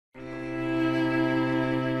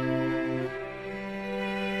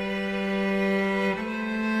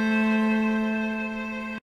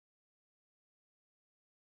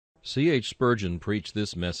C.H. Spurgeon preached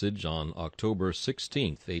this message on October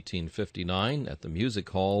 16, 1859, at the Music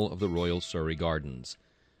Hall of the Royal Surrey Gardens.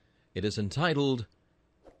 It is entitled,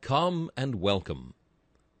 Come and Welcome.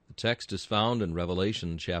 The text is found in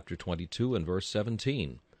Revelation chapter 22 and verse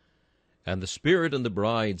 17. And the Spirit and the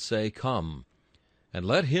bride say, Come. And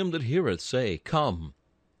let him that heareth say, Come.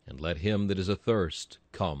 And let him that is athirst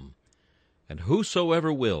come. And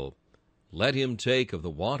whosoever will, let him take of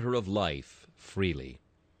the water of life freely.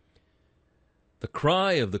 The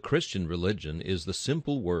cry of the Christian religion is the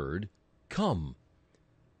simple word, Come.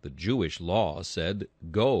 The Jewish law said,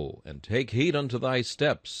 Go, and take heed unto thy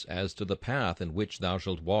steps as to the path in which thou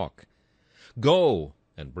shalt walk. Go,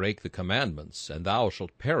 and break the commandments, and thou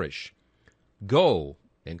shalt perish. Go,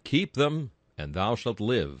 and keep them, and thou shalt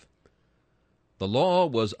live. The law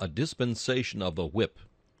was a dispensation of the whip,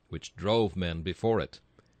 which drove men before it.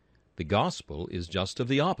 The gospel is just of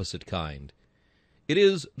the opposite kind. It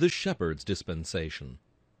is the shepherd's dispensation.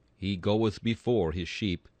 He goeth before his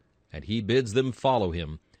sheep, and he bids them follow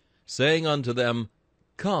him, saying unto them,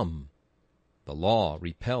 Come. The law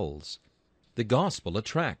repels. The gospel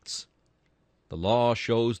attracts. The law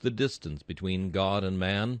shows the distance between God and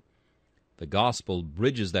man. The gospel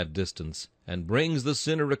bridges that distance and brings the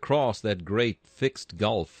sinner across that great fixed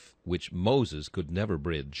gulf which Moses could never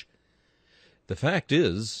bridge. The fact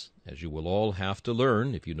is, as you will all have to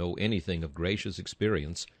learn if you know anything of gracious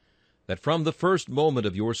experience, that from the first moment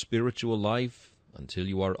of your spiritual life until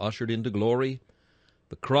you are ushered into glory,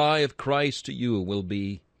 the cry of Christ to you will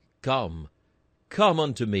be, Come, come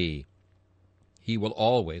unto me. He will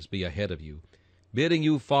always be ahead of you, bidding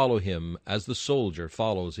you follow him as the soldier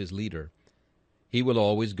follows his leader. He will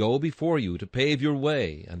always go before you to pave your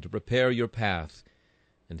way and to prepare your path,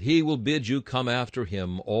 and he will bid you come after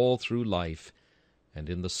him all through life, and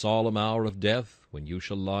in the solemn hour of death, when you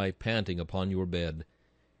shall lie panting upon your bed,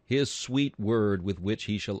 his sweet word with which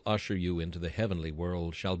he shall usher you into the heavenly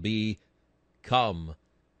world shall be, Come,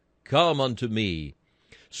 come unto me.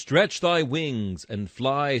 Stretch thy wings and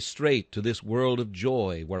fly straight to this world of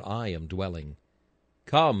joy where I am dwelling.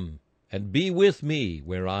 Come and be with me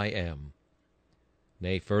where I am.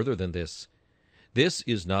 Nay, further than this, this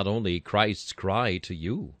is not only Christ's cry to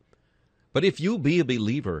you, but if you be a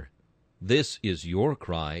believer, this is your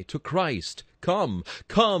cry to Christ. Come,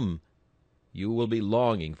 come. You will be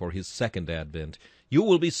longing for his second advent. You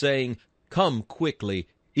will be saying, Come quickly.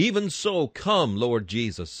 Even so, come, Lord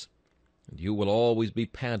Jesus. And you will always be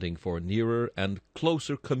panting for nearer and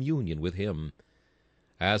closer communion with him.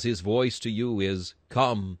 As his voice to you is,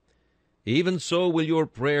 Come, even so will your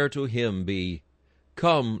prayer to him be,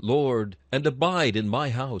 Come, Lord, and abide in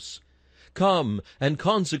my house. Come, and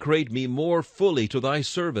consecrate me more fully to thy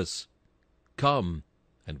service. Come,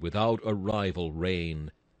 and without a rival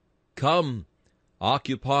reign. Come,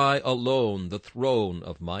 occupy alone the throne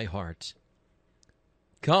of my heart.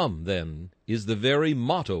 Come, then, is the very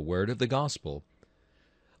motto word of the gospel.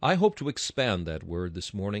 I hope to expand that word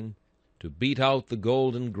this morning, to beat out the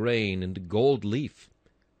golden grain into gold leaf,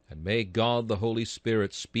 and may God the Holy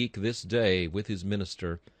Spirit speak this day with his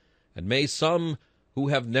minister, and may some who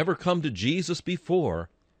have never come to Jesus before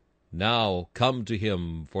now come to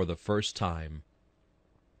him for the first time.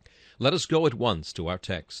 Let us go at once to our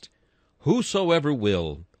text. Whosoever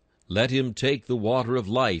will, let him take the water of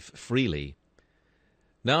life freely.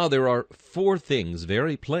 Now there are four things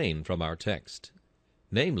very plain from our text,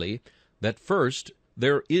 namely, that first,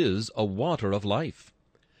 there is a water of life;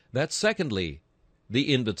 that secondly,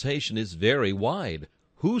 the invitation is very wide,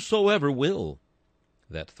 whosoever will;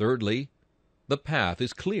 that thirdly, the path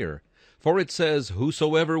is clear, for it says,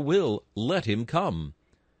 Whosoever will, let him come;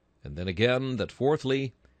 and then again, that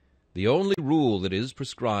fourthly, the only rule that is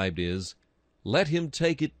prescribed is, Let him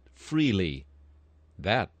take it freely.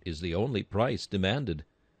 That is the only price demanded,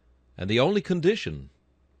 and the only condition,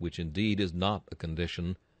 which indeed is not a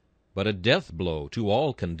condition, but a death blow to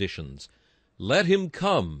all conditions. Let him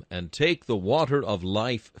come and take the water of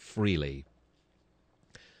life freely.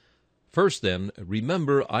 First, then,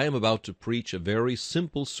 remember I am about to preach a very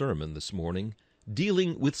simple sermon this morning,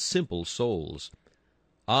 dealing with simple souls.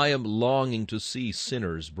 I am longing to see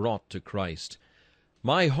sinners brought to Christ.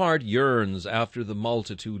 My heart yearns after the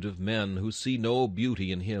multitude of men who see no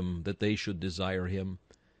beauty in him that they should desire him.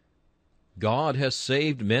 God has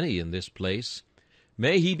saved many in this place.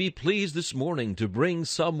 May he be pleased this morning to bring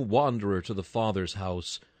some wanderer to the Father's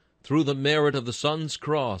house through the merit of the Son's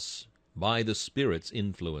cross, by the Spirit's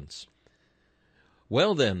influence.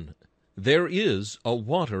 Well, then, there is a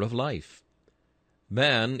water of life.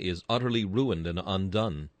 Man is utterly ruined and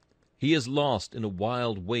undone. He is lost in a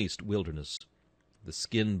wild, waste wilderness. The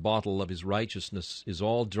skin bottle of his righteousness is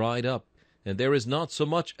all dried up, and there is not so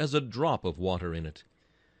much as a drop of water in it.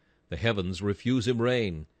 The heavens refuse him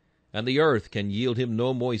rain, and the earth can yield him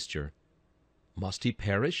no moisture. Must he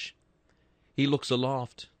perish? He looks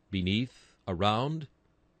aloft, beneath, around,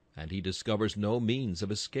 and he discovers no means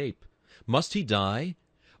of escape. Must he die?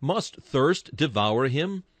 Must thirst devour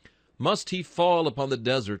him? Must he fall upon the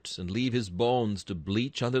desert and leave his bones to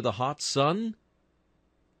bleach under the hot sun?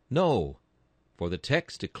 No, for the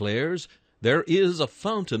text declares there is a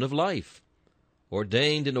fountain of life.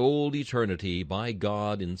 Ordained in old eternity by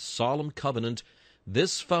God in solemn covenant,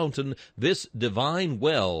 this fountain, this divine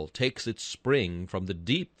well, takes its spring from the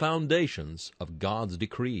deep foundations of God's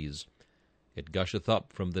decrees. It gusheth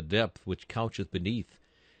up from the depth which coucheth beneath.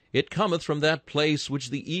 It cometh from that place which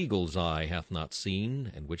the eagle's eye hath not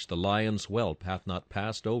seen, and which the lion's whelp hath not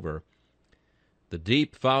passed over. The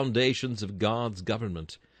deep foundations of God's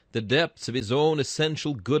government, the depths of his own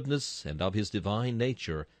essential goodness and of his divine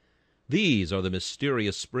nature, these are the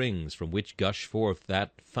mysterious springs from which gush forth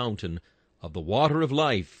that fountain of the water of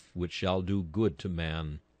life which shall do good to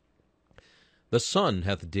man. The sun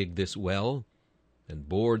hath digged this well, and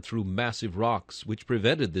bored through massive rocks, which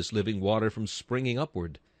prevented this living water from springing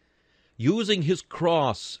upward. Using his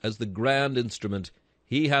cross as the grand instrument,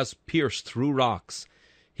 he has pierced through rocks.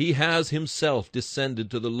 He has himself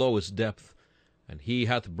descended to the lowest depth, and he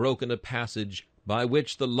hath broken a passage by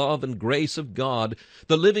which the love and grace of God,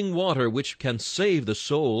 the living water which can save the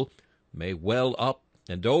soul, may well up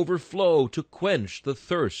and overflow to quench the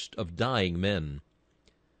thirst of dying men.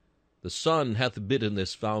 The Son hath bidden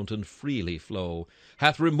this fountain freely flow,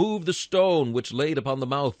 hath removed the stone which laid upon the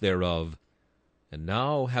mouth thereof. And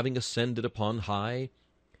now, having ascended upon high,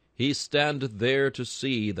 he standeth there to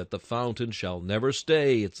see that the fountain shall never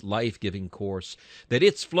stay its life-giving course, that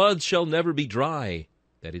its floods shall never be dry,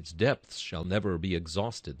 that its depths shall never be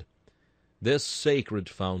exhausted. This sacred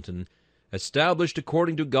fountain, established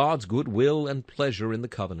according to God's good will and pleasure in the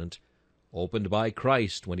covenant, opened by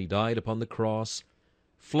Christ when he died upon the cross,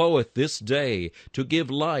 floweth this day to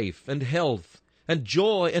give life and health and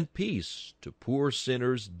joy and peace to poor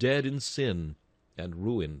sinners dead in sin and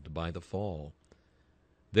ruined by the fall.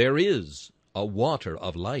 There is a water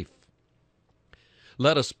of life.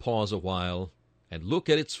 Let us pause a while and look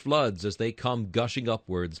at its floods as they come gushing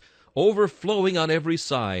upwards, overflowing on every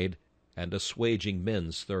side, and assuaging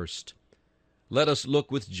men's thirst. Let us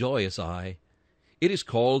look with joyous eye. It is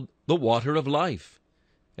called the water of life,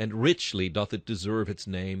 and richly doth it deserve its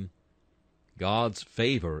name. God's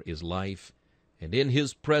favor is life, and in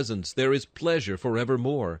his presence there is pleasure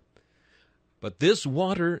forevermore. But this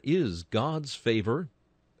water is God's favor,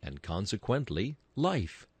 and consequently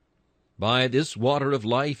life. By this water of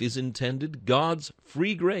life is intended God's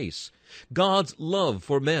free grace, God's love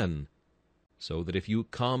for men, so that if you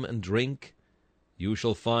come and drink, you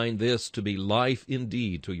shall find this to be life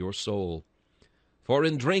indeed to your soul. For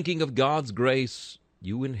in drinking of God's grace,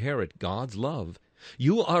 you inherit God's love.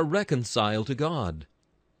 You are reconciled to God.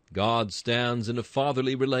 God stands in a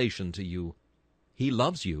fatherly relation to you. He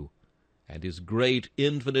loves you, and his great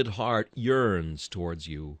infinite heart yearns towards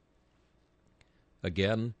you.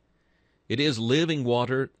 Again, it is living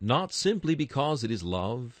water, not simply because it is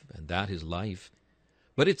love, and that is life,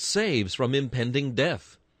 but it saves from impending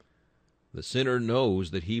death. The sinner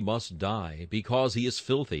knows that he must die because he is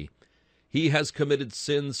filthy. He has committed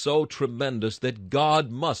sin so tremendous that God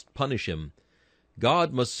must punish him.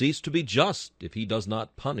 God must cease to be just if he does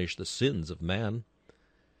not punish the sins of man.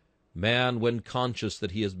 Man, when conscious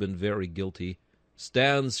that he has been very guilty,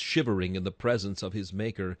 stands shivering in the presence of his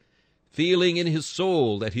Maker, feeling in his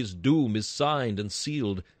soul that his doom is signed and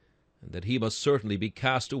sealed, and that he must certainly be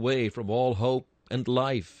cast away from all hope and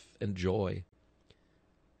life and joy.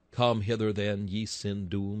 Come hither, then, ye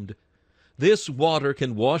sin-doomed. This water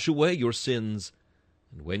can wash away your sins,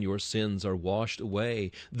 and when your sins are washed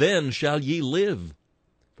away, then shall ye live,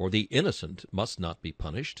 for the innocent must not be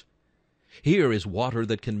punished. Here is water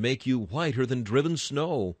that can make you whiter than driven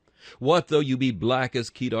snow. What though you be black as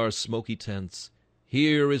Kedar's smoky tents?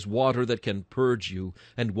 Here is water that can purge you,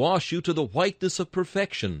 and wash you to the whiteness of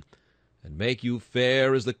perfection, and make you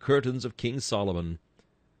fair as the curtains of King Solomon.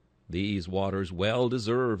 These waters well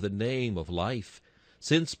deserve the name of life,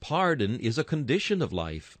 since pardon is a condition of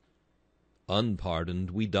life.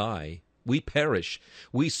 Unpardoned, we die, we perish,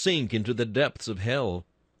 we sink into the depths of hell.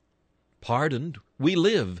 Pardoned, we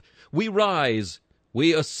live, we rise,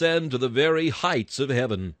 we ascend to the very heights of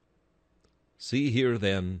heaven. See here,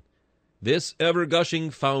 then, this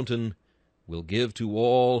ever-gushing fountain will give to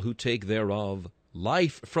all who take thereof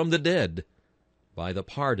life from the dead by the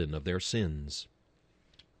pardon of their sins.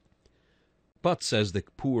 But, says the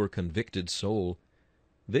poor convicted soul,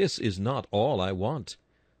 this is not all I want.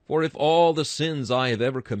 For if all the sins I have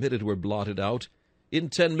ever committed were blotted out, in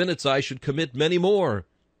 10 minutes I should commit many more.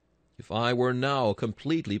 If I were now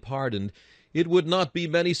completely pardoned, it would not be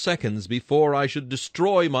many seconds before I should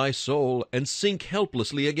destroy my soul and sink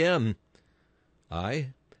helplessly again.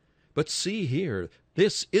 Aye, but see here,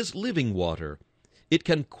 this is living water. It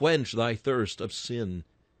can quench thy thirst of sin.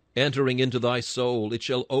 Entering into thy soul, it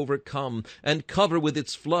shall overcome and cover with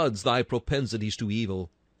its floods thy propensities to evil.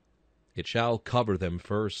 It shall cover them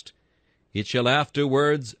first. It shall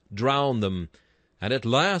afterwards drown them, and at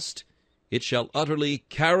last it shall utterly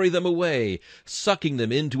carry them away, sucking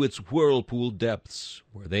them into its whirlpool depths,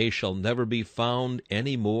 where they shall never be found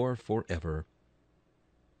any more forever.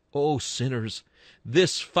 O sinners,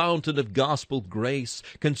 this fountain of gospel grace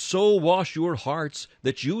can so wash your hearts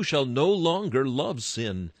that you shall no longer love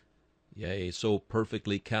sin. Yea, so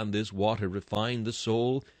perfectly can this water refine the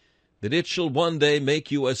soul, that it shall one day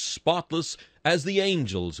make you as spotless as the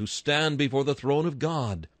angels who stand before the throne of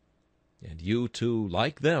God. And you too,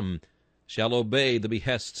 like them, shall obey the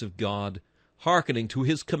behests of God, hearkening to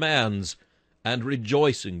his commands, and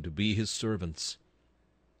rejoicing to be his servants.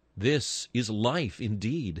 This is life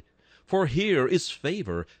indeed, for here is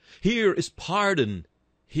favor, here is pardon,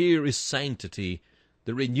 here is sanctity,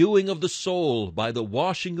 the renewing of the soul by the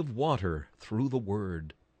washing of water through the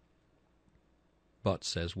Word. But,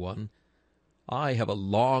 says one, I have a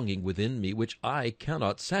longing within me which I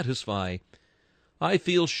cannot satisfy. I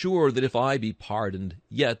feel sure that if I be pardoned,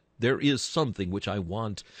 yet there is something which I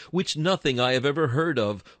want, which nothing I have ever heard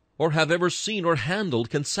of, or have ever seen or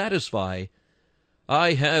handled, can satisfy.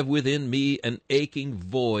 I have within me an aching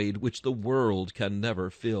void which the world can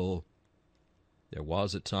never fill. There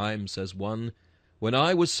was a time, says one, when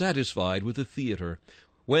I was satisfied with the theater,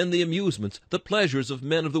 when the amusements, the pleasures of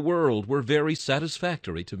men of the world were very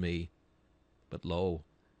satisfactory to me. But lo,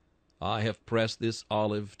 I have pressed this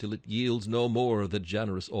olive till it yields no more the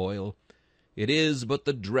generous oil. It is but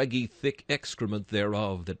the dreggy thick excrement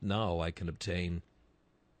thereof that now I can obtain.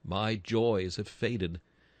 My joys have faded.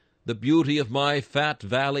 The beauty of my fat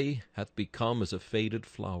valley hath become as a faded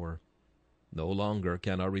flower. No longer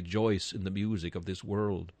can I rejoice in the music of this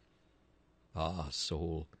world. Ah,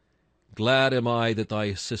 soul, glad am I that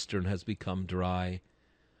thy cistern has become dry.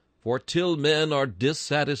 For till men are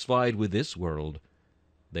dissatisfied with this world,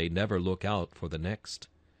 they never look out for the next.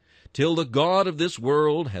 Till the God of this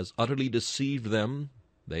world has utterly deceived them,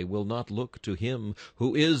 they will not look to him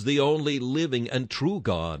who is the only living and true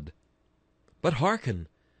God. But hearken,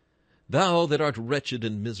 thou that art wretched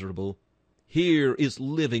and miserable, here is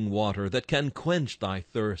living water that can quench thy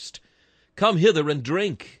thirst. Come hither and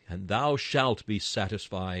drink, and thou shalt be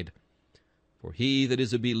satisfied. For he that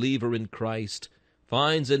is a believer in Christ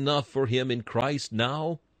finds enough for him in Christ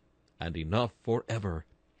now, and enough forever.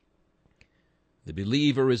 The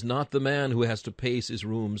believer is not the man who has to pace his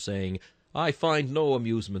room, saying, I find no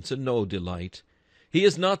amusements and no delight. He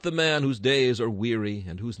is not the man whose days are weary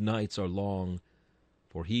and whose nights are long.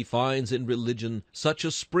 For he finds in religion such a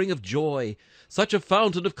spring of joy, such a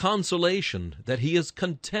fountain of consolation, that he is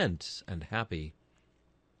content and happy.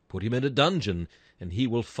 Put him in a dungeon, and he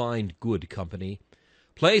will find good company.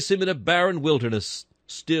 Place him in a barren wilderness,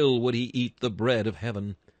 still would he eat the bread of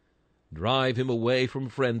heaven. Drive him away from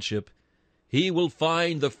friendship, he will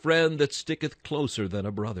find the friend that sticketh closer than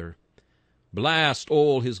a brother. Blast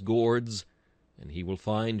all his gourds, and he will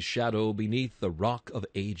find shadow beneath the rock of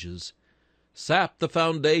ages. Sap the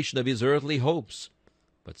foundation of his earthly hopes,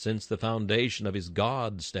 but since the foundation of his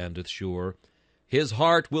God standeth sure, his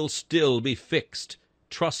heart will still be fixed,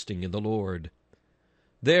 trusting in the Lord.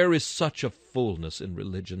 There is such a fullness in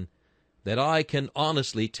religion that I can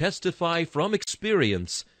honestly testify from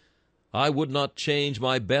experience I would not change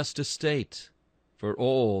my best estate for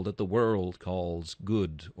all that the world calls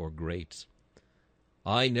good or great.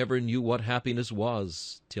 I never knew what happiness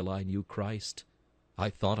was till I knew Christ. I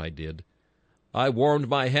thought I did. I warmed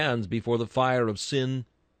my hands before the fire of sin,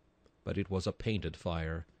 but it was a painted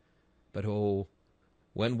fire. But oh,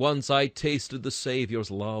 when once I tasted the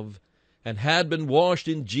Saviour's love, and had been washed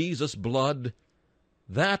in Jesus' blood,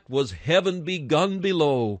 that was heaven begun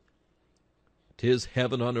below. 'Tis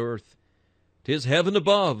heaven on earth, 'tis heaven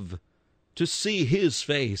above, to see his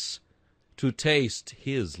face, to taste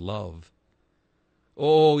his love.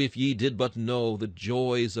 Oh, if ye did but know the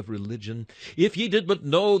joys of religion, if ye did but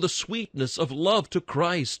know the sweetness of love to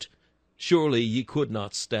Christ, surely ye could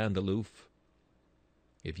not stand aloof.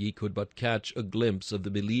 If ye could but catch a glimpse of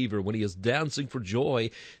the believer when he is dancing for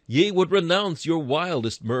joy, ye would renounce your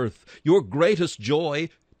wildest mirth, your greatest joy,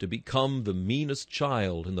 to become the meanest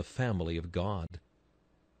child in the family of God.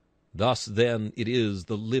 Thus, then, it is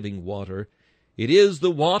the living water. It is the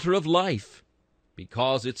water of life,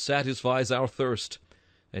 because it satisfies our thirst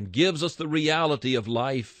and gives us the reality of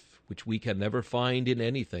life which we can never find in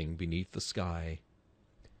anything beneath the sky.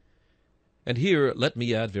 And here let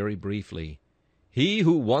me add very briefly, he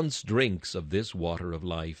who once drinks of this water of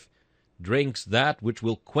life drinks that which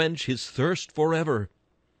will quench his thirst forever.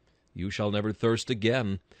 You shall never thirst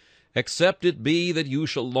again, except it be that you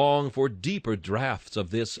shall long for deeper draughts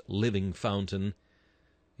of this living fountain.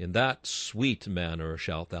 In that sweet manner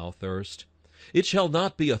shalt thou thirst. It shall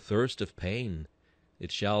not be a thirst of pain.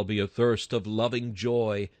 It shall be a thirst of loving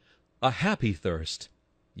joy, a happy thirst.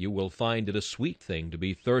 You will find it a sweet thing to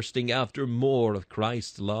be thirsting after more of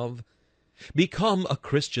Christ's love. Become a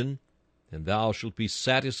Christian, and thou shalt be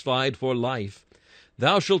satisfied for life.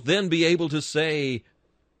 Thou shalt then be able to say,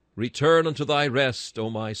 Return unto thy rest, O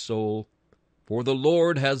my soul, for the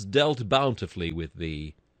Lord has dealt bountifully with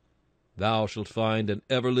thee. Thou shalt find an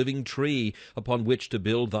ever-living tree upon which to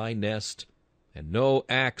build thy nest, and no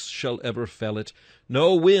axe shall ever fell it,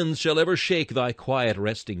 no winds shall ever shake thy quiet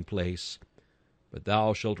resting place. But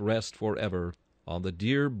thou shalt rest forever on the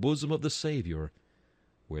dear bosom of the Savior,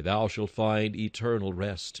 where thou shalt find eternal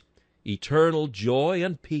rest, eternal joy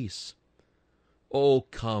and peace. O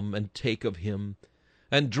come and take of him,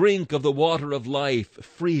 and drink of the water of life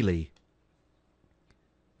freely.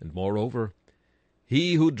 And moreover,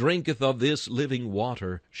 he who drinketh of this living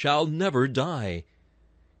water shall never die.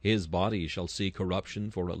 His body shall see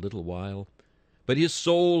corruption for a little while, but his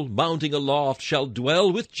soul, mounting aloft, shall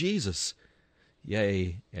dwell with Jesus.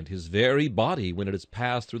 Yea, and his very body, when it has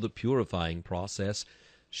passed through the purifying process,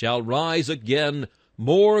 shall rise again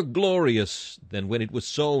more glorious than when it was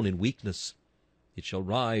sown in weakness. It shall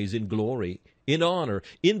rise in glory, in honor,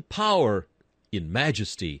 in power, in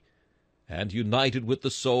majesty, and united with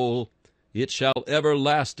the soul, it shall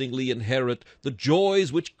everlastingly inherit the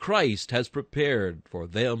joys which Christ has prepared for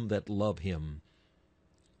them that love him.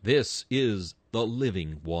 This is the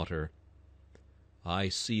living water. I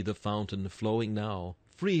see the fountain flowing now,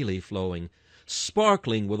 freely flowing,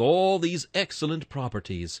 sparkling with all these excellent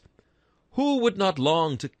properties. Who would not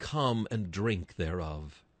long to come and drink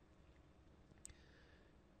thereof?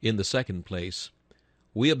 In the second place,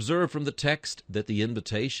 we observe from the text that the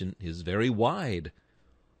invitation is very wide.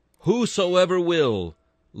 Whosoever will,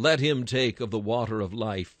 let him take of the water of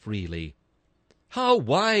life freely. How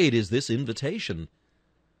wide is this invitation?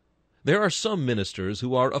 There are some ministers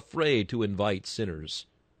who are afraid to invite sinners.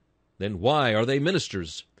 Then why are they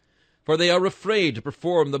ministers? For they are afraid to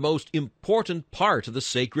perform the most important part of the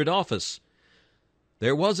sacred office.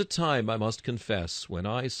 There was a time, I must confess, when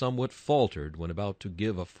I somewhat faltered when about to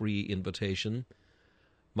give a free invitation.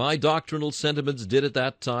 My doctrinal sentiments did at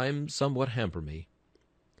that time somewhat hamper me.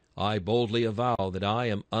 I boldly avow that I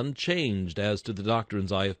am unchanged as to the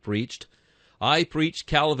doctrines I have preached. I preach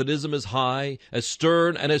Calvinism as high, as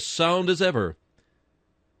stern, and as sound as ever.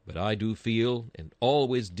 But I do feel, and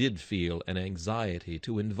always did feel, an anxiety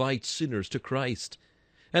to invite sinners to Christ.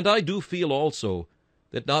 And I do feel also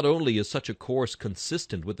that not only is such a course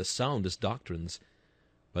consistent with the soundest doctrines,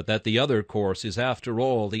 but that the other course is after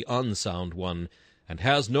all the unsound one, and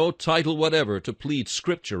has no title whatever to plead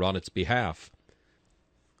Scripture on its behalf.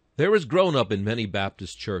 There has grown up in many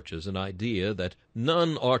Baptist churches an idea that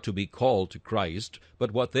none are to be called to Christ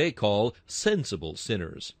but what they call sensible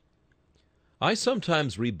sinners. I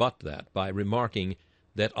sometimes rebut that by remarking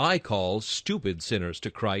that I call stupid sinners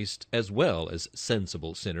to Christ as well as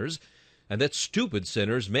sensible sinners, and that stupid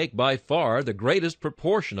sinners make by far the greatest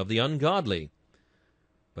proportion of the ungodly.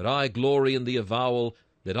 But I glory in the avowal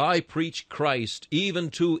that I preach Christ even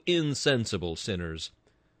to insensible sinners,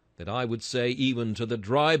 that I would say even to the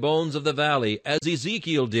dry bones of the valley, as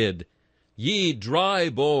Ezekiel did, Ye dry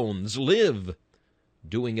bones, live,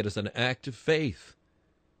 doing it as an act of faith,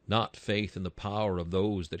 not faith in the power of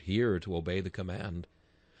those that hear to obey the command,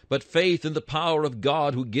 but faith in the power of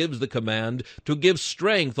God who gives the command to give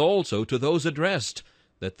strength also to those addressed,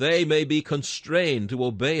 that they may be constrained to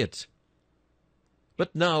obey it.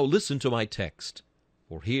 But now listen to my text,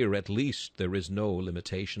 for here at least there is no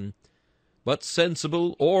limitation. But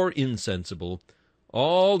sensible or insensible,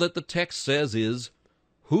 all that the text says is,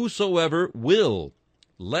 Whosoever will,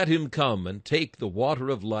 let him come and take the water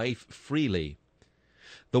of life freely.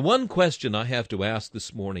 The one question I have to ask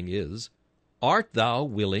this morning is, Art thou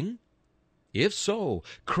willing? If so,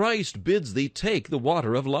 Christ bids thee take the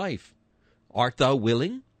water of life. Art thou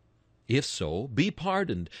willing? If so, be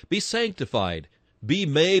pardoned, be sanctified, be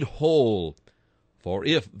made whole. For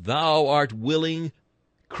if thou art willing,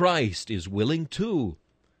 Christ is willing too.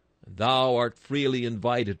 Thou art freely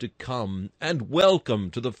invited to come and welcome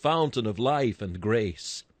to the fountain of life and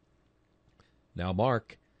grace. Now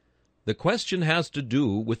mark, the question has to do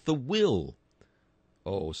with the will.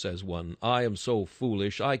 Oh, says one, I am so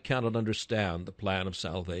foolish, I cannot understand the plan of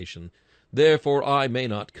salvation. Therefore I may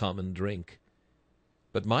not come and drink.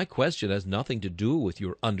 But my question has nothing to do with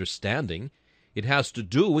your understanding. It has to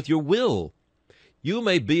do with your will. You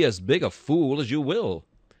may be as big a fool as you will,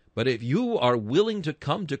 but if you are willing to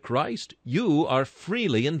come to Christ, you are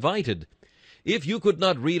freely invited. If you could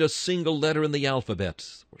not read a single letter in the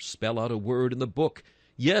alphabet, or spell out a word in the book,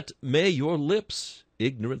 yet may your lips,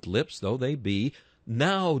 ignorant lips though they be,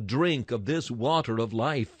 now drink of this water of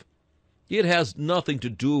life. It has nothing to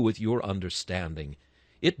do with your understanding.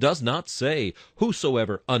 It does not say,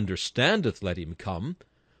 whosoever understandeth, let him come,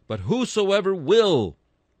 but whosoever will.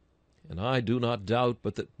 And I do not doubt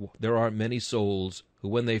but that there are many souls who,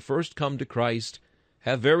 when they first come to Christ,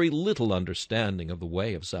 have very little understanding of the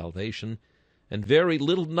way of salvation, and very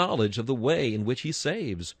little knowledge of the way in which he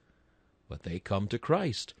saves. But they come to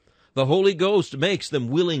Christ. The Holy Ghost makes them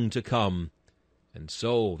willing to come, and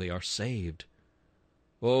so they are saved.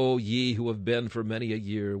 O ye who have been for many a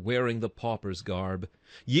year wearing the pauper's garb,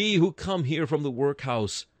 ye who come here from the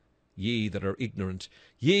workhouse, ye that are ignorant,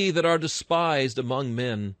 ye that are despised among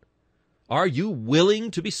men, are you willing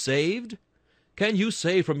to be saved? Can you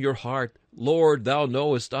say from your heart, Lord, thou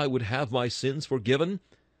knowest I would have my sins forgiven?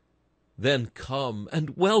 Then come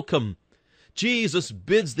and welcome. Jesus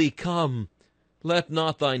bids thee come. Let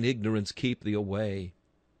not thine ignorance keep thee away.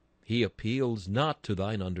 He appeals not to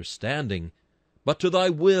thine understanding, but to thy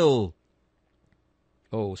will.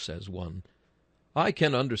 Oh, says one, I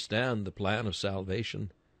can understand the plan of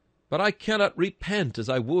salvation, but I cannot repent as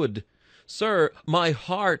I would. Sir, my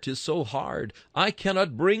heart is so hard, I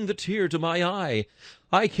cannot bring the tear to my eye.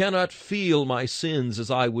 I cannot feel my sins as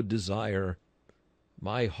I would desire.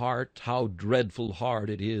 My heart, how dreadful hard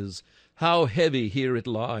it is, how heavy here it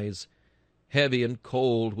lies, heavy and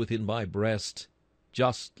cold within my breast,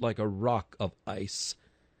 just like a rock of ice.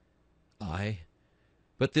 Aye,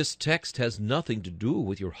 but this text has nothing to do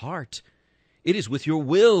with your heart. It is with your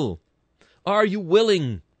will. Are you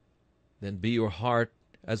willing? Then be your heart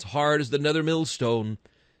as hard as the nether millstone.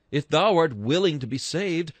 If thou art willing to be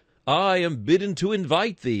saved, I am bidden to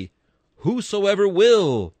invite thee. Whosoever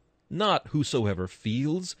will, not whosoever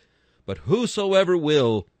feels, but whosoever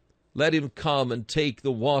will, let him come and take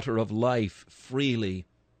the water of life freely.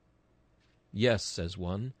 Yes, says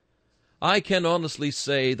one, I can honestly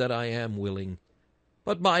say that I am willing,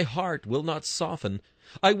 but my heart will not soften.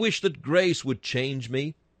 I wish that grace would change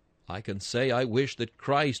me. I can say I wish that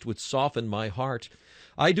Christ would soften my heart.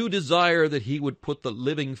 I do desire that he would put the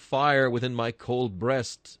living fire within my cold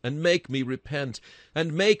breast, and make me repent,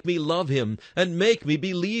 and make me love him, and make me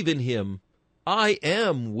believe in him. I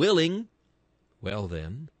am willing. Well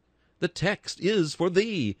then, the text is for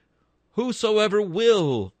thee. Whosoever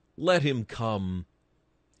will, let him come.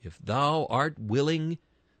 If thou art willing,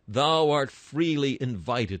 thou art freely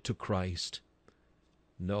invited to Christ.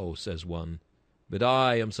 No, says one, but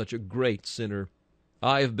I am such a great sinner.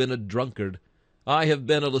 I have been a drunkard. I have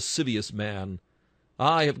been a lascivious man.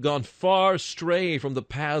 I have gone far astray from the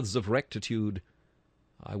paths of rectitude.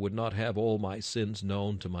 I would not have all my sins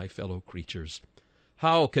known to my fellow creatures.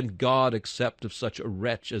 How can God accept of such a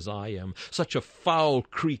wretch as I am, such a foul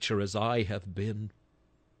creature as I have been?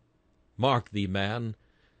 Mark thee, man,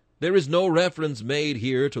 there is no reference made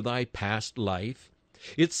here to thy past life.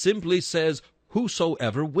 It simply says,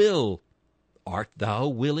 whosoever will. Art thou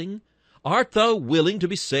willing? Art thou willing to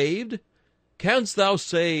be saved? Canst thou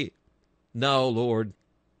say, Now, Lord,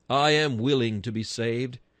 I am willing to be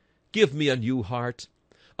saved. Give me a new heart.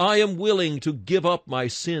 I am willing to give up my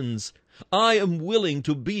sins. I am willing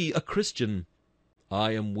to be a Christian.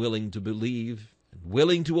 I am willing to believe and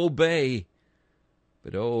willing to obey.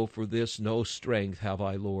 But oh, for this no strength have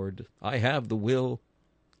I, Lord. I have the will.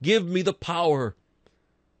 Give me the power.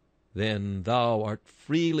 Then thou art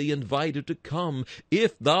freely invited to come,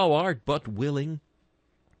 if thou art but willing.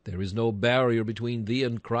 There is no barrier between thee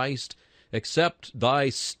and Christ, except thy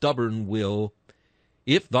stubborn will.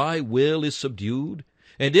 If thy will is subdued,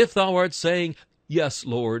 and if thou art saying, Yes,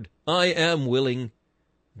 Lord, I am willing,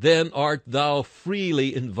 then art thou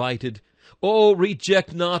freely invited. Oh,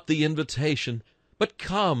 reject not the invitation, but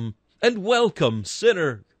come and welcome,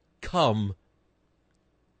 sinner, come.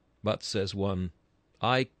 But, says one,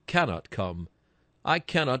 I cannot come. I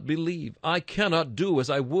cannot believe. I cannot do as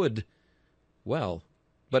I would. Well,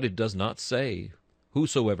 but it does not say,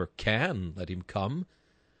 Whosoever can, let him come,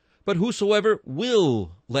 but whosoever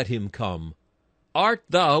will, let him come. Art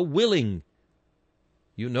thou willing?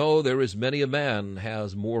 You know there is many a man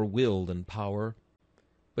has more will than power.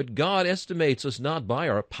 But God estimates us not by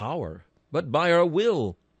our power, but by our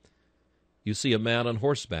will. You see a man on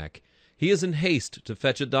horseback. He is in haste to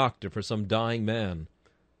fetch a doctor for some dying man.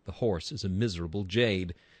 The horse is a miserable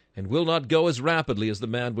jade, and will not go as rapidly as the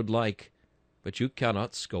man would like. But you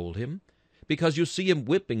cannot scold him, because you see him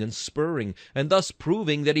whipping and spurring, and thus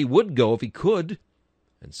proving that he would go if he could.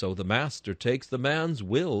 And so the master takes the man's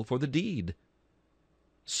will for the deed.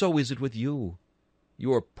 So is it with you.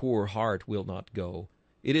 Your poor heart will not go.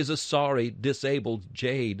 It is a sorry, disabled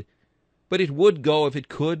jade, but it would go if it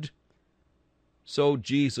could. So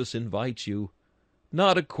Jesus invites you,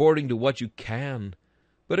 not according to what you can,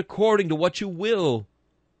 but according to what you will.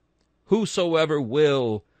 Whosoever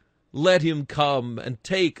will, let him come and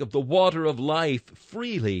take of the water of life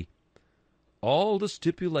freely. All the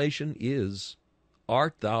stipulation is,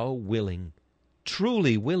 art thou willing,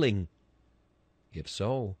 truly willing? If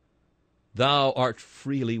so, thou art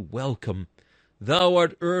freely welcome. Thou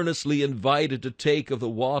art earnestly invited to take of the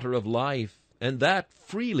water of life, and that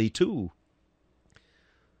freely too.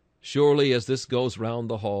 Surely as this goes round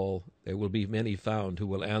the hall, there will be many found who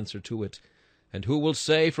will answer to it, and who will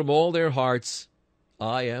say from all their hearts,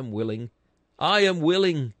 I am willing, I am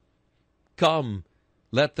willing. Come,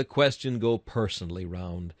 let the question go personally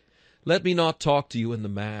round. Let me not talk to you in the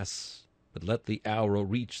mass, but let the arrow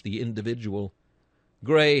reach the individual.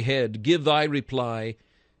 Grey head, give thy reply,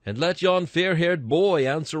 and let yon fair-haired boy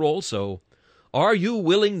answer also. Are you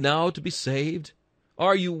willing now to be saved?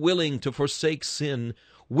 Are you willing to forsake sin,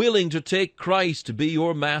 willing to take Christ to be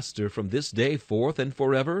your master from this day forth and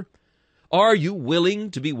forever? Are you willing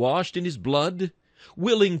to be washed in his blood,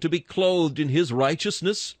 willing to be clothed in his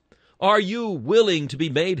righteousness? Are you willing to be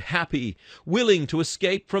made happy, willing to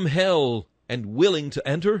escape from hell, and willing to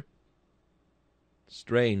enter?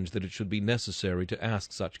 Strange that it should be necessary to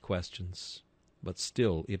ask such questions, but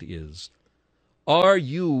still it is. Are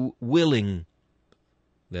you willing?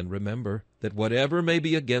 Then remember that whatever may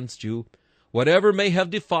be against you, whatever may have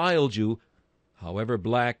defiled you, however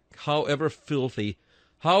black, however filthy,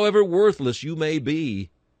 however worthless you may be,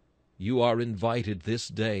 you are invited this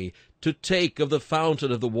day to take of the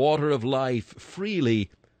fountain of the water of life freely,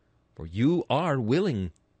 for you are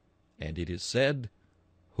willing. And it is said,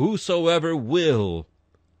 Whosoever will,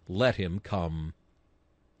 let him come.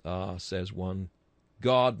 Ah, says one,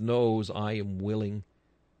 God knows I am willing,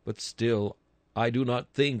 but still I do not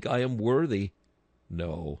think I am worthy.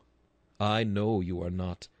 No, I know you are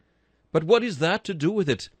not. But what is that to do with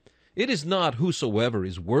it? It is not whosoever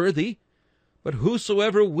is worthy, but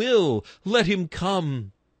whosoever will, let him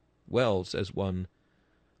come. Well, says one,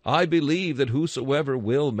 I believe that whosoever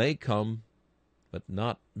will may come, but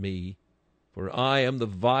not me, for I am the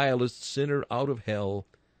vilest sinner out of hell.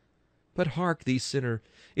 But hark thee, sinner,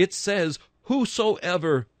 it says,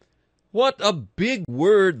 whosoever. What a big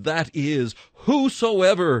word that is,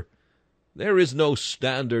 whosoever. There is no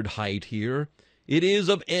standard height here. It is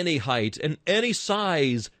of any height and any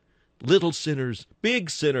size. Little sinners, big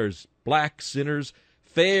sinners, black sinners,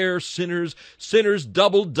 fair sinners, sinners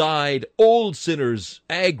double-dyed, old sinners,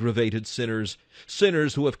 aggravated sinners,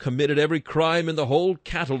 sinners who have committed every crime in the whole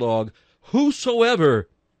catalogue. Whosoever.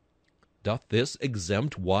 Doth this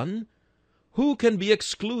exempt one? Who can be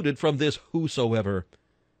excluded from this whosoever?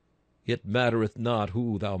 It mattereth not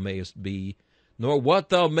who thou mayest be, nor what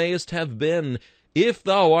thou mayest have been, if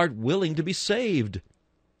thou art willing to be saved.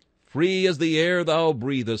 Free as the air thou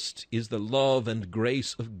breathest is the love and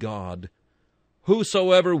grace of God.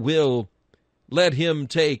 Whosoever will, let him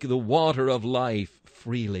take the water of life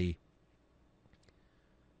freely.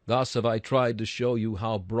 Thus have I tried to show you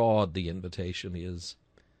how broad the invitation is.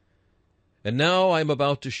 And now I am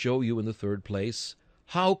about to show you in the third place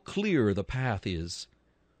how clear the path is.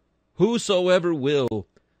 Whosoever will,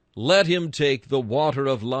 let him take the water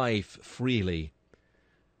of life freely.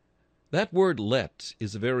 That word let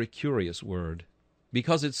is a very curious word,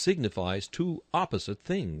 because it signifies two opposite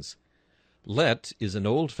things. Let is an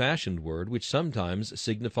old-fashioned word which sometimes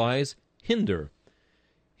signifies hinder.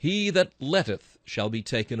 He that letteth shall be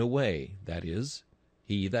taken away, that is,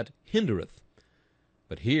 he that hindereth.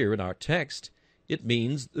 But here in our text it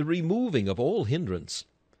means the removing of all hindrance.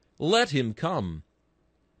 Let him come.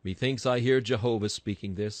 Methinks I hear Jehovah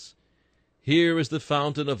speaking this. Here is the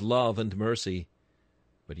fountain of love and mercy.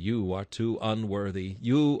 But you are too unworthy.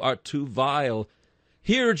 You are too vile.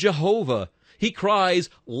 Hear Jehovah. He cries,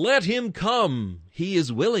 let him come. He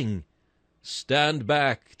is willing. Stand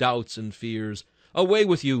back, doubts and fears. Away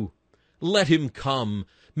with you. Let him come.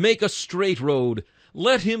 Make a straight road.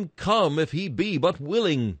 Let him come if he be but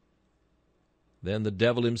willing. Then the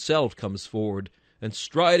devil himself comes forward, and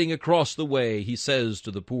striding across the way, he says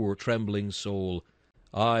to the poor trembling soul,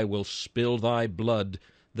 I will spill thy blood,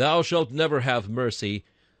 thou shalt never have mercy.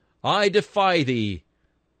 I defy thee.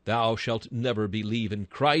 Thou shalt never believe in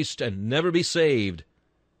Christ and never be saved.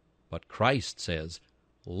 But Christ says,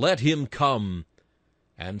 let him come.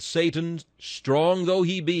 And Satan, strong though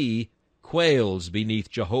he be, quails beneath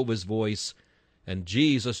Jehovah's voice, and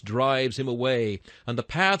Jesus drives him away, and the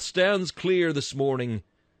path stands clear this morning.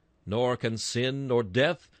 Nor can sin, nor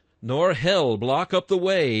death, nor hell block up the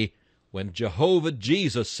way, when Jehovah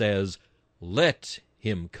Jesus says, let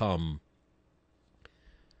him come.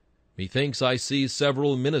 Methinks I see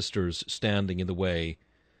several ministers standing in the way.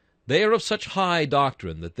 They are of such high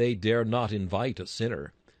doctrine that they dare not invite a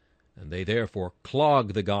sinner, and they therefore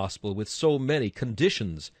clog the gospel with so many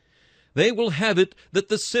conditions. They will have it that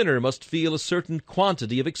the sinner must feel a certain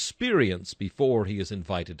quantity of experience before he is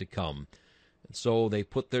invited to come. And so they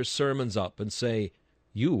put their sermons up and say,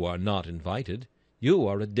 you are not invited. You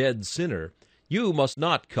are a dead sinner. You must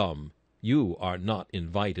not come. You are not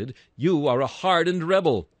invited. You are a hardened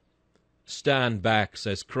rebel. Stand back,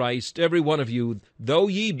 says Christ, every one of you, though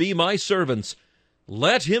ye be my servants.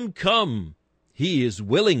 Let him come. He is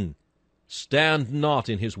willing. Stand not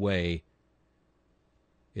in his way.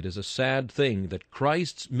 It is a sad thing that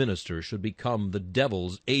Christ's ministers should become the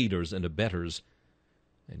devil's aiders and abettors.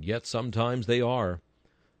 And yet sometimes they are.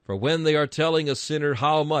 For when they are telling a sinner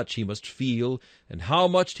how much he must feel and how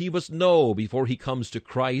much he must know before he comes to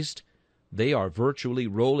Christ, they are virtually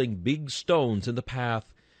rolling big stones in the path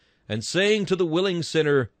and saying to the willing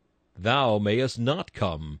sinner, thou mayest not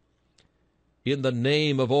come. In the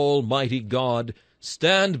name of Almighty God,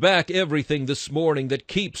 stand back everything this morning that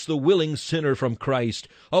keeps the willing sinner from Christ.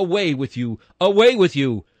 Away with you! Away with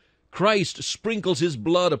you! Christ sprinkles his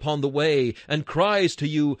blood upon the way and cries to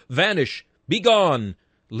you, vanish! Be gone!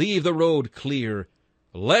 Leave the road clear.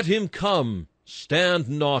 Let him come. Stand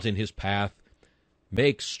not in his path.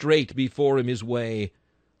 Make straight before him his way.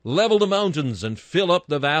 Level the mountains and fill up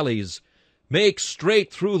the valleys. Make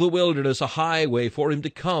straight through the wilderness a highway for him to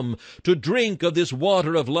come, to drink of this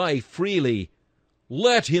water of life freely.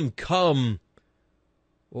 Let him come.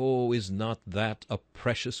 Oh, is not that a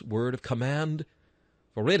precious word of command?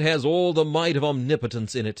 For it has all the might of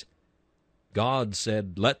omnipotence in it. God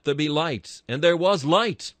said, let there be light, and there was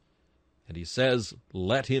light. And he says,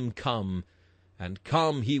 let him come, and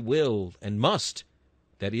come he will and must,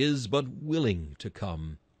 that is but willing to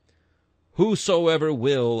come. Whosoever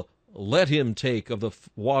will, let him take of the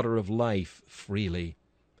water of life freely.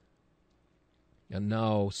 And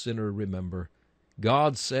now, sinner, remember,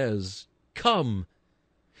 God says, come.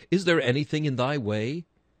 Is there anything in thy way?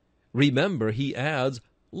 Remember, he adds,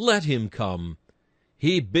 let him come.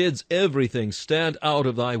 He bids everything stand out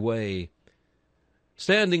of thy way.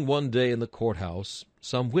 Standing one day in the courthouse,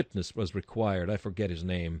 some witness was required. I forget his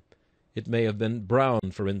name. It may have been Brown,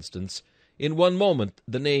 for instance. In one moment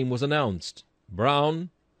the name was announced. Brown,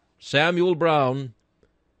 Samuel Brown.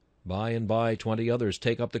 By and by 20 others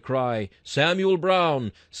take up the cry, Samuel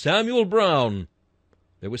Brown, Samuel Brown.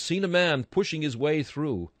 There was seen a man pushing his way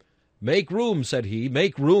through. Make room, said he,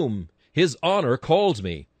 make room. His honor calls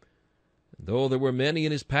me. Though there were many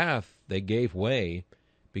in his path, they gave way,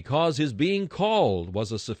 because his being called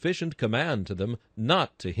was a sufficient command to them,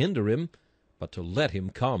 not to hinder him, but to let him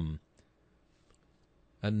come.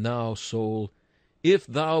 And now, soul, if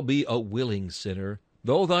thou be a willing sinner,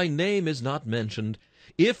 though thy name is not mentioned,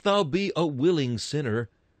 if thou be a willing sinner,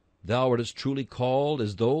 thou art as truly called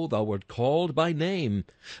as though thou wert called by name,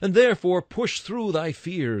 and therefore push through thy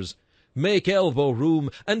fears, make elbow room,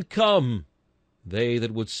 and come. They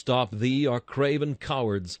that would stop thee are craven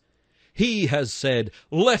cowards. He has said,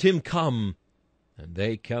 let him come, and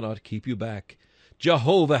they cannot keep you back.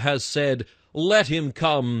 Jehovah has said, let him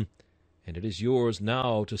come, and it is yours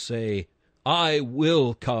now to say, I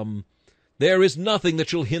will come. There is nothing that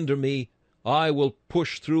shall hinder me. I will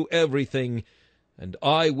push through everything, and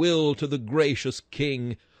I will to the gracious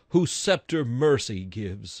King, whose scepter mercy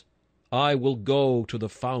gives. I will go to the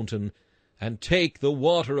fountain, and take the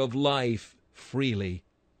water of life freely.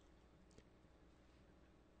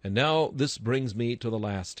 And now this brings me to the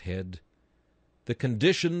last head, the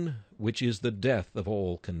condition which is the death of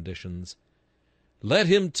all conditions. Let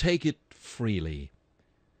him take it freely.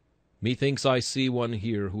 Methinks I see one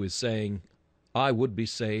here who is saying, I would be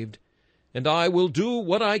saved, and I will do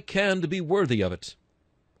what I can to be worthy of it.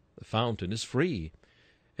 The fountain is free,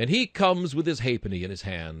 and he comes with his halfpenny in his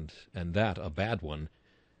hand, and that a bad one.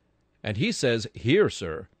 And he says, here,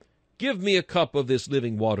 sir, give me a cup of this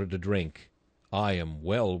living water to drink. I am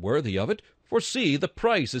well worthy of it, for see, the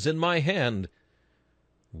price is in my hand.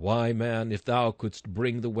 Why, man, if thou couldst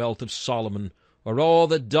bring the wealth of Solomon, or all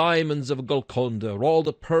the diamonds of Golconda, or all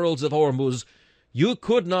the pearls of Ormuz, you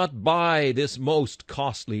could not buy this most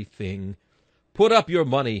costly thing. Put up your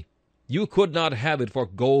money. You could not have it for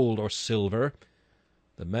gold or silver.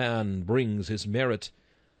 The man brings his merit,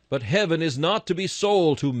 but heaven is not to be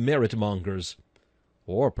sold to merit-mongers.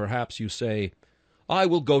 Or perhaps you say, I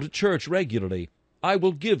will go to church regularly. I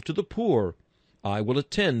will give to the poor. I will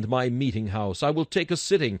attend my meeting-house. I will take a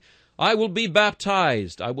sitting. I will be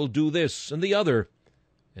baptized. I will do this and the other.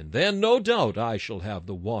 And then, no doubt, I shall have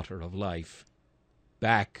the water of life.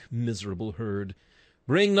 Back, miserable herd.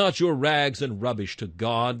 Bring not your rags and rubbish to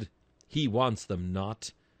God. He wants them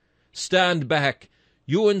not. Stand back.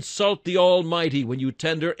 You insult the Almighty when you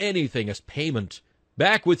tender anything as payment.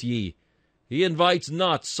 Back with ye. He invites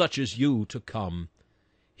not such as you to come.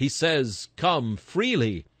 He says, come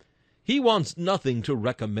freely. He wants nothing to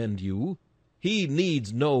recommend you. He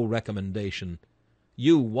needs no recommendation.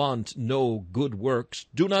 You want no good works.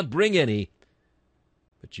 Do not bring any.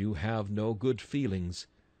 But you have no good feelings.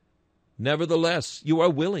 Nevertheless, you are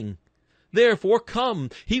willing. Therefore come.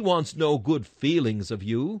 He wants no good feelings of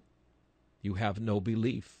you. You have no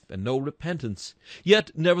belief and no repentance.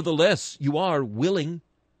 Yet, nevertheless, you are willing.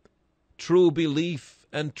 True belief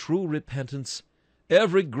and true repentance,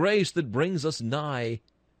 every grace that brings us nigh.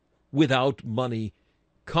 Without money,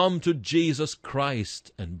 come to Jesus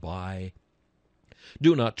Christ and buy.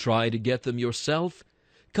 Do not try to get them yourself.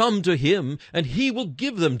 Come to him, and he will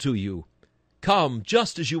give them to you. Come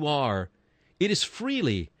just as you are. It is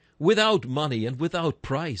freely, without money and without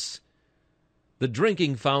price. The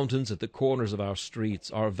drinking fountains at the corners of our streets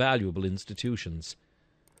are valuable institutions.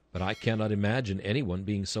 But I cannot imagine anyone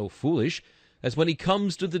being so foolish as when he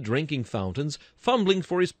comes to the drinking fountains, fumbling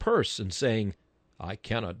for his purse and saying, I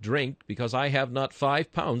cannot drink because I have not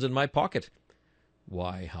 5 pounds in my pocket.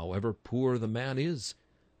 Why, however poor the man is,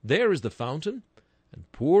 there is the fountain,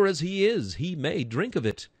 and poor as he is, he may drink of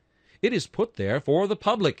it. It is put there for the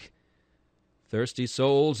public. Thirsty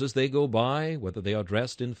souls as they go by, whether they are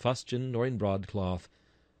dressed in fustian or in broadcloth,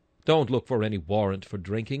 don't look for any warrant for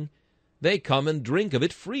drinking. They come and drink of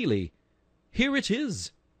it freely. Here it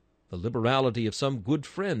is. The liberality of some good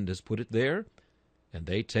friend has put it there, and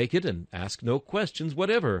they take it and ask no questions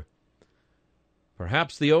whatever.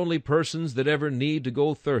 Perhaps the only persons that ever need to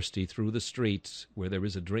go thirsty through the streets where there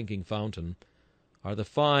is a drinking fountain are the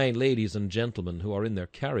fine ladies and gentlemen who are in their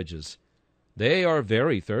carriages. They are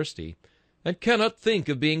very thirsty, and cannot think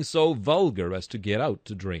of being so vulgar as to get out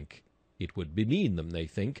to drink. It would bemean them, they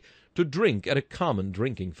think, to drink at a common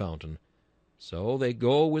drinking fountain. So they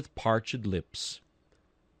go with parched lips.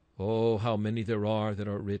 Oh, how many there are that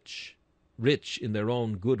are rich, rich in their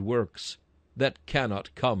own good works, that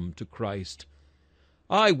cannot come to Christ.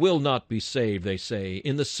 I will not be saved, they say,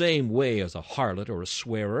 in the same way as a harlot or a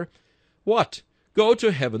swearer. What? Go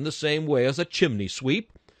to heaven the same way as a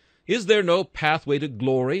chimney-sweep? Is there no pathway to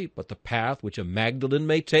glory but the path which a Magdalene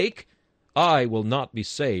may take? I will not be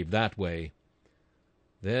saved that way.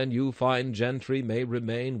 Then you fine gentry may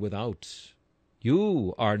remain without.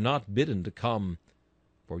 You are not bidden to come,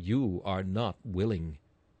 for you are not willing.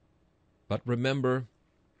 But remember,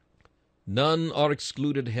 none are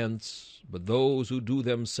excluded hence, but those who do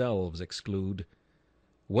themselves exclude.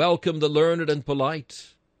 Welcome the learned and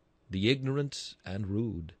polite, the ignorant and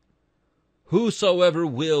rude. Whosoever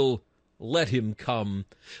will, let him come.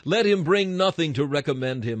 Let him bring nothing to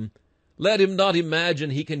recommend him. Let him not imagine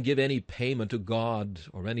he can give any payment to God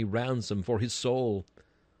or any ransom for his soul.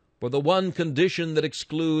 For the one condition that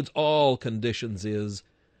excludes all conditions is,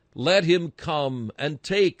 let him come and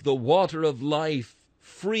take the water of life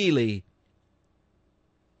freely.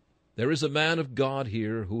 There is a man of God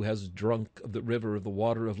here who has drunk of the river of the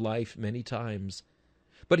water of life many times.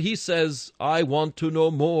 But he says, I want to know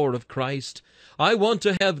more of Christ. I want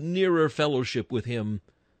to have nearer fellowship with him.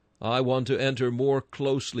 I want to enter more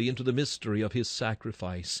closely into the mystery of his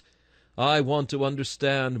sacrifice. I want to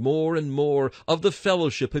understand more and more of the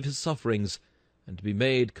fellowship of his sufferings, and to be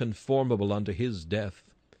made conformable unto his death.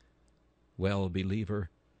 Well, believer,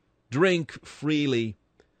 drink freely.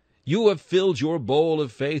 You have filled your bowl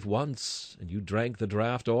of faith once, and you drank the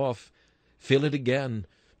draught off. Fill it again,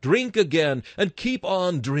 drink again, and keep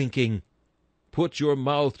on drinking. Put your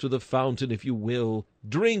mouth to the fountain if you will.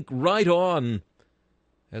 Drink right on.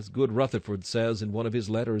 As good Rutherford says in one of his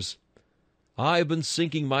letters, I've been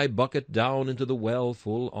sinking my bucket down into the well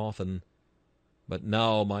full often. But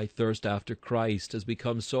now my thirst after Christ has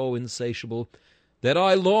become so insatiable that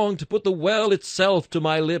I long to put the well itself to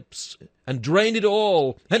my lips, and drain it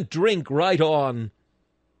all, and drink right on.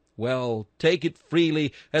 Well, take it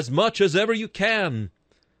freely, as much as ever you can.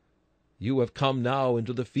 You have come now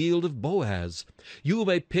into the field of Boaz. You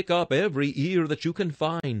may pick up every ear that you can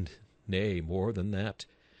find. Nay, more than that.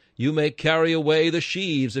 You may carry away the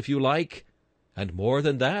sheaves if you like. And more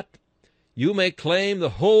than that, you may claim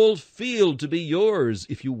the whole field to be yours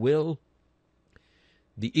if you will.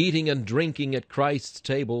 The eating and drinking at Christ's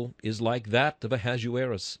table is like that of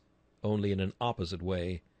Ahasuerus, only in an opposite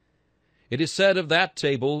way. It is said of that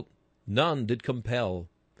table, none did compel.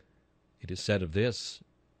 It is said of this,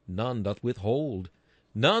 none doth withhold,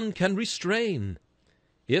 none can restrain.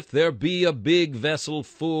 If there be a big vessel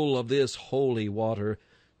full of this holy water,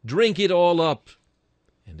 drink it all up.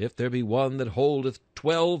 And if there be one that holdeth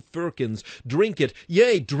 12 firkins, drink it,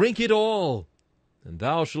 yea, drink it all. And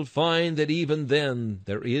thou shalt find that even then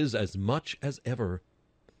there is as much as ever.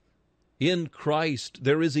 In Christ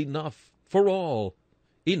there is enough for all,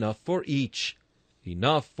 enough for each,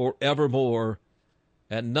 enough for evermore,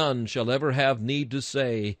 and none shall ever have need to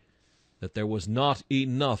say that there was not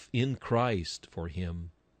enough in Christ for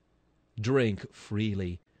him. Drink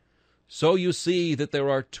freely. So you see that there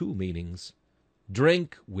are two meanings.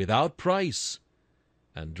 Drink without price,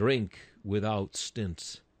 and drink without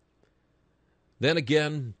stint. Then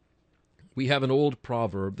again, we have an old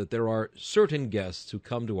proverb that there are certain guests who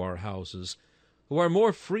come to our houses who are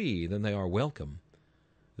more free than they are welcome.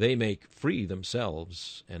 They make free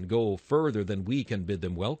themselves, and go further than we can bid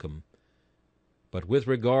them welcome. But with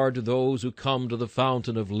regard to those who come to the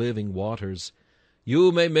fountain of living waters,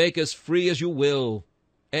 you may make as free as you will,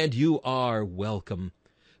 and you are welcome.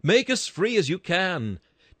 Make as free as you can.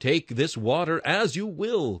 Take this water as you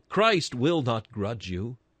will. Christ will not grudge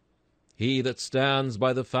you. He that stands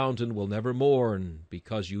by the fountain will never mourn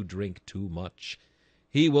because you drink too much.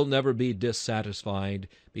 He will never be dissatisfied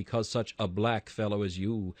because such a black fellow as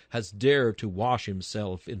you has dared to wash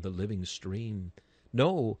himself in the living stream.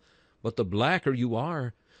 No, but the blacker you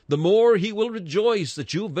are, the more he will rejoice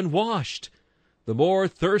that you've been washed. The more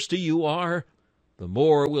thirsty you are, the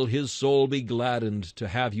more will his soul be gladdened to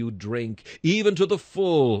have you drink, even to the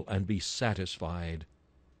full, and be satisfied.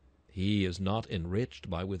 He is not enriched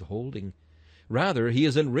by withholding. Rather, he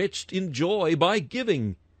is enriched in joy by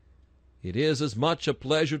giving. It is as much a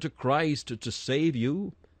pleasure to Christ to save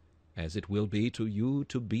you as it will be to you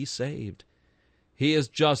to be saved. He is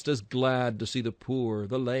just as glad to see the poor,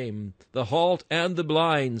 the lame, the halt, and the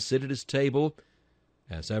blind sit at his table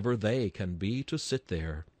as ever they can be to sit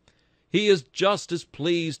there. He is just as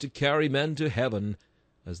pleased to carry men to heaven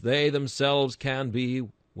as they themselves can be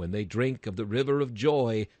when they drink of the river of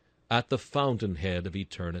joy at the fountainhead of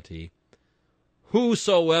eternity.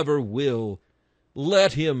 Whosoever will,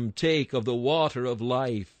 let him take of the water of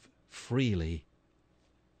life freely.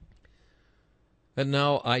 And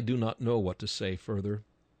now I do not know what to say further.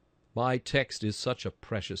 My text is such a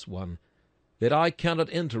precious one that I cannot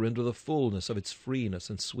enter into the fullness of its freeness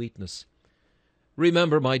and sweetness.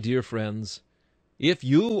 Remember, my dear friends, if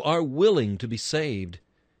you are willing to be saved,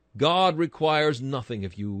 God requires nothing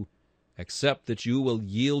of you except that you will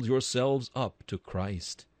yield yourselves up to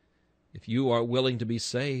Christ. If you are willing to be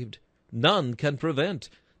saved, none can prevent.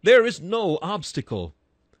 There is no obstacle.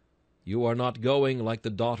 You are not going like the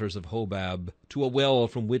daughters of Hobab to a well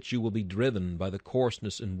from which you will be driven by the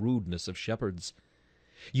coarseness and rudeness of shepherds.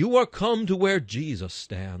 You are come to where Jesus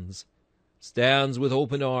stands with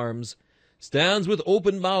open arms, stands with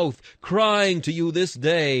open mouth, crying to you this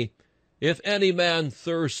day, If any man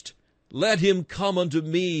thirst, let him come unto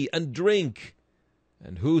me and drink.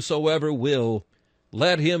 And whosoever will,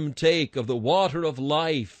 let him take of the water of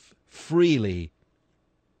life freely.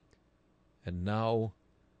 And now,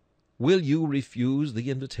 will you refuse the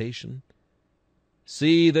invitation?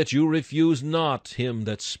 See that you refuse not him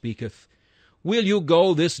that speaketh. Will you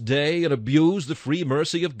go this day and abuse the free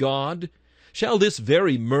mercy of God? Shall this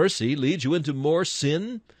very mercy lead you into more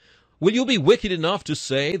sin? Will you be wicked enough to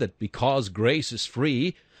say that because grace is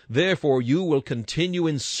free, therefore you will continue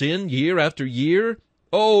in sin year after year?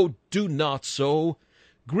 Oh, do not so.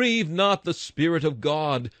 Grieve not the Spirit of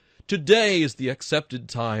God. Today is the accepted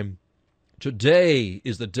time. Today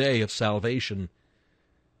is the day of salvation.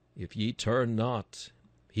 If ye turn not,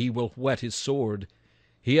 he will whet his sword.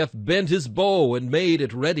 He hath bent his bow and made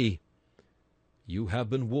it ready. You have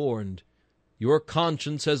been warned. Your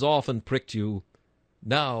conscience has often pricked you.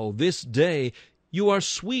 Now, this day, you are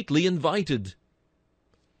sweetly invited.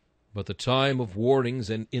 But the time of warnings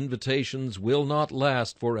and invitations will not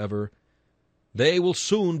last forever. They will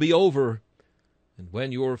soon be over, and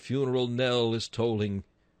when your funeral knell is tolling,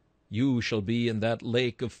 you shall be in that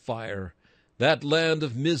lake of fire, that land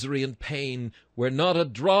of misery and pain, where not a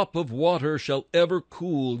drop of water shall ever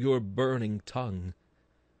cool your burning tongue.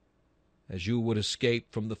 as you would escape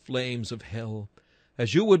from the flames of hell,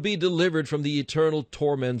 as you would be delivered from the eternal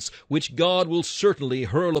torments which God will certainly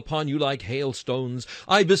hurl upon you like hailstones,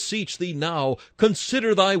 I beseech thee now,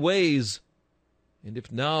 consider thy ways. And if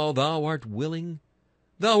now thou art willing,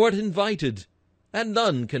 thou art invited, and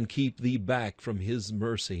none can keep thee back from his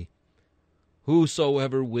mercy.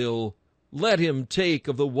 Whosoever will, let him take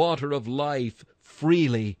of the water of life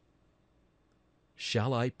freely.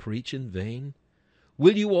 Shall I preach in vain?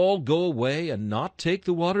 Will you all go away and not take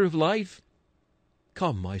the water of life?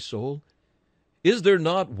 Come, my soul, is there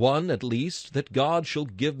not one at least that God shall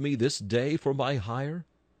give me this day for my hire?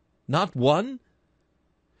 Not one?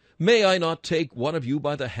 May I not take one of you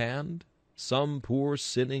by the hand, some poor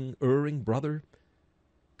sinning, erring brother?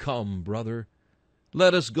 Come, brother,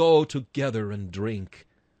 let us go together and drink.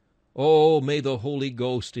 Oh, may the Holy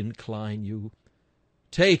Ghost incline you.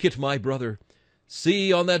 Take it, my brother.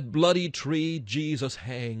 See, on that bloody tree Jesus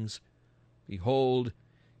hangs. Behold,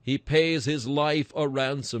 he pays his life a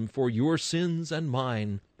ransom for your sins and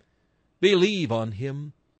mine. Believe on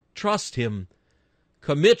him, trust him,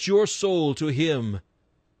 commit your soul to him,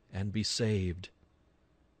 and be saved.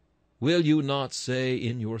 Will you not say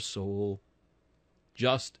in your soul,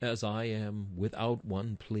 just as I am, without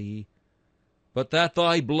one plea, but that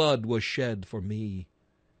thy blood was shed for me,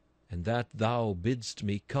 and that thou bidst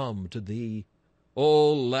me come to thee?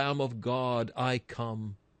 O Lamb of God, I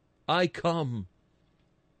come, I come.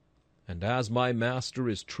 And as my Master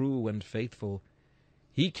is true and faithful,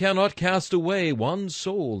 he cannot cast away one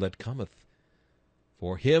soul that cometh.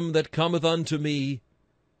 For him that cometh unto me,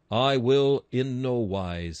 I will in no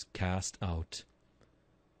wise cast out.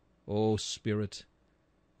 O Spirit,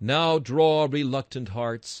 now draw reluctant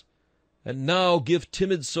hearts, and now give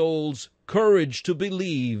timid souls courage to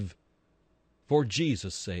believe, for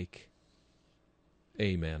Jesus' sake.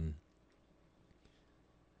 Amen.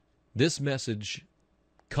 This message,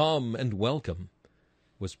 Come and Welcome,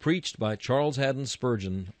 was preached by Charles Haddon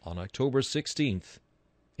Spurgeon on October 16th,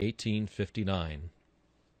 1859.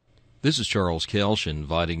 This is Charles Kelsch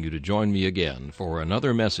inviting you to join me again for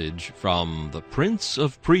another message from the Prince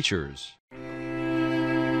of Preachers.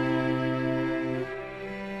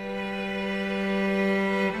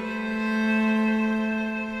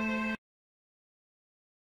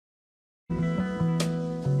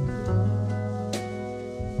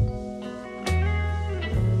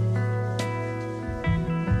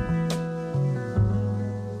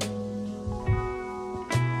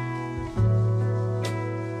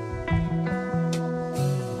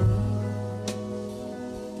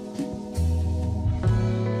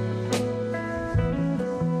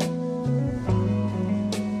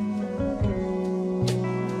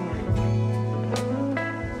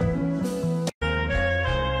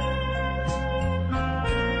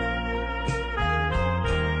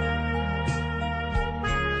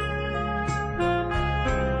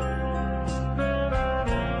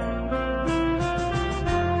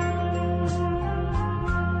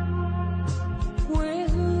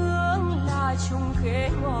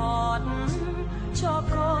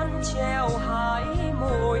 treo hái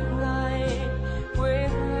mỗi ngày. Quê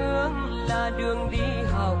hương là đường đi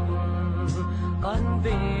học, con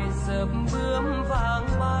về dợm bướm vàng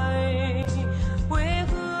bay. Quê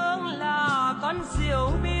hương là con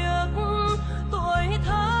diều biếc, tuổi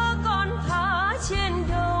thơ con thả trên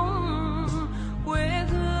đồng. Quê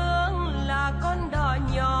hương là con đò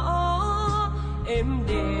nhỏ êm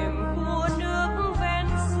đềm của nước ven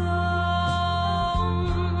sông.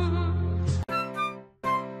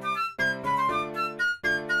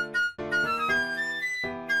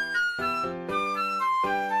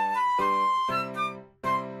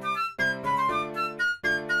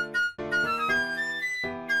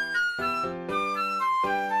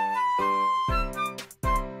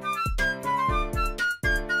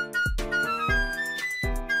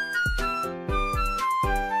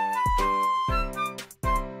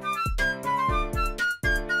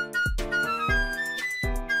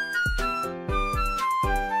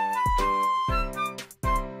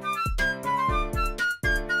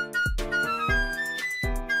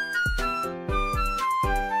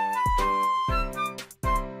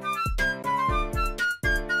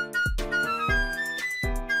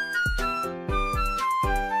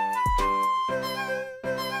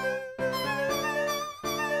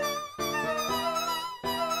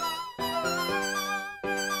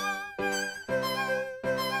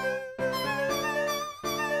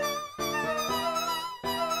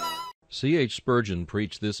 C.H. Spurgeon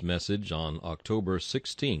preached this message on October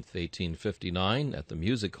 16th, 1859, at the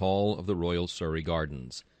Music Hall of the Royal Surrey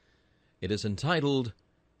Gardens. It is entitled,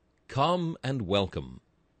 Come and Welcome.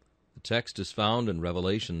 The text is found in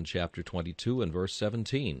Revelation chapter 22 and verse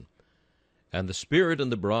 17. And the Spirit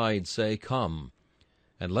and the bride say, Come.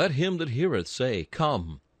 And let him that heareth say,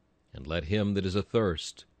 Come. And let him that is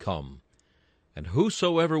athirst come. And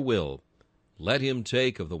whosoever will, let him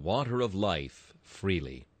take of the water of life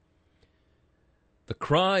freely. The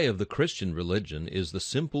cry of the Christian religion is the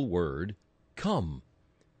simple word, Come.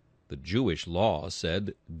 The Jewish law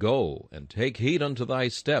said, Go, and take heed unto thy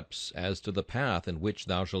steps as to the path in which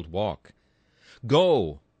thou shalt walk.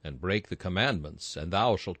 Go, and break the commandments, and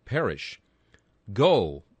thou shalt perish.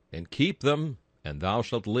 Go, and keep them, and thou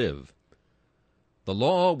shalt live. The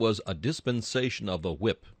law was a dispensation of the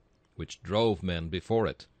whip, which drove men before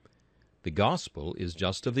it. The gospel is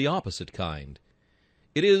just of the opposite kind.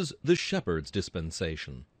 It is the shepherd's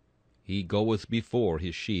dispensation. He goeth before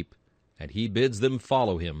his sheep, and he bids them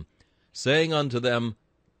follow him, saying unto them,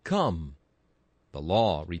 Come. The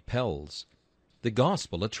law repels. The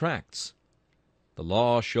gospel attracts. The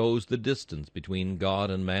law shows the distance between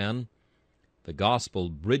God and man. The gospel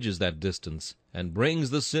bridges that distance and brings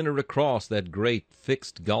the sinner across that great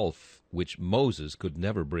fixed gulf which Moses could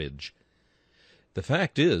never bridge. The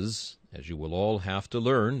fact is, as you will all have to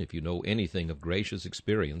learn if you know anything of gracious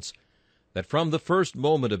experience, that from the first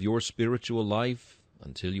moment of your spiritual life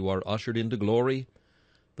until you are ushered into glory,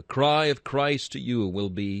 the cry of Christ to you will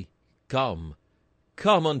be, Come,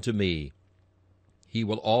 come unto me. He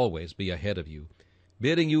will always be ahead of you,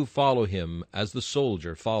 bidding you follow him as the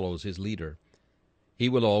soldier follows his leader. He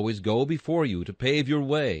will always go before you to pave your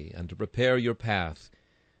way and to prepare your path,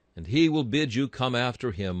 and he will bid you come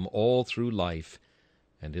after him all through life,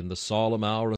 and in the solemn hour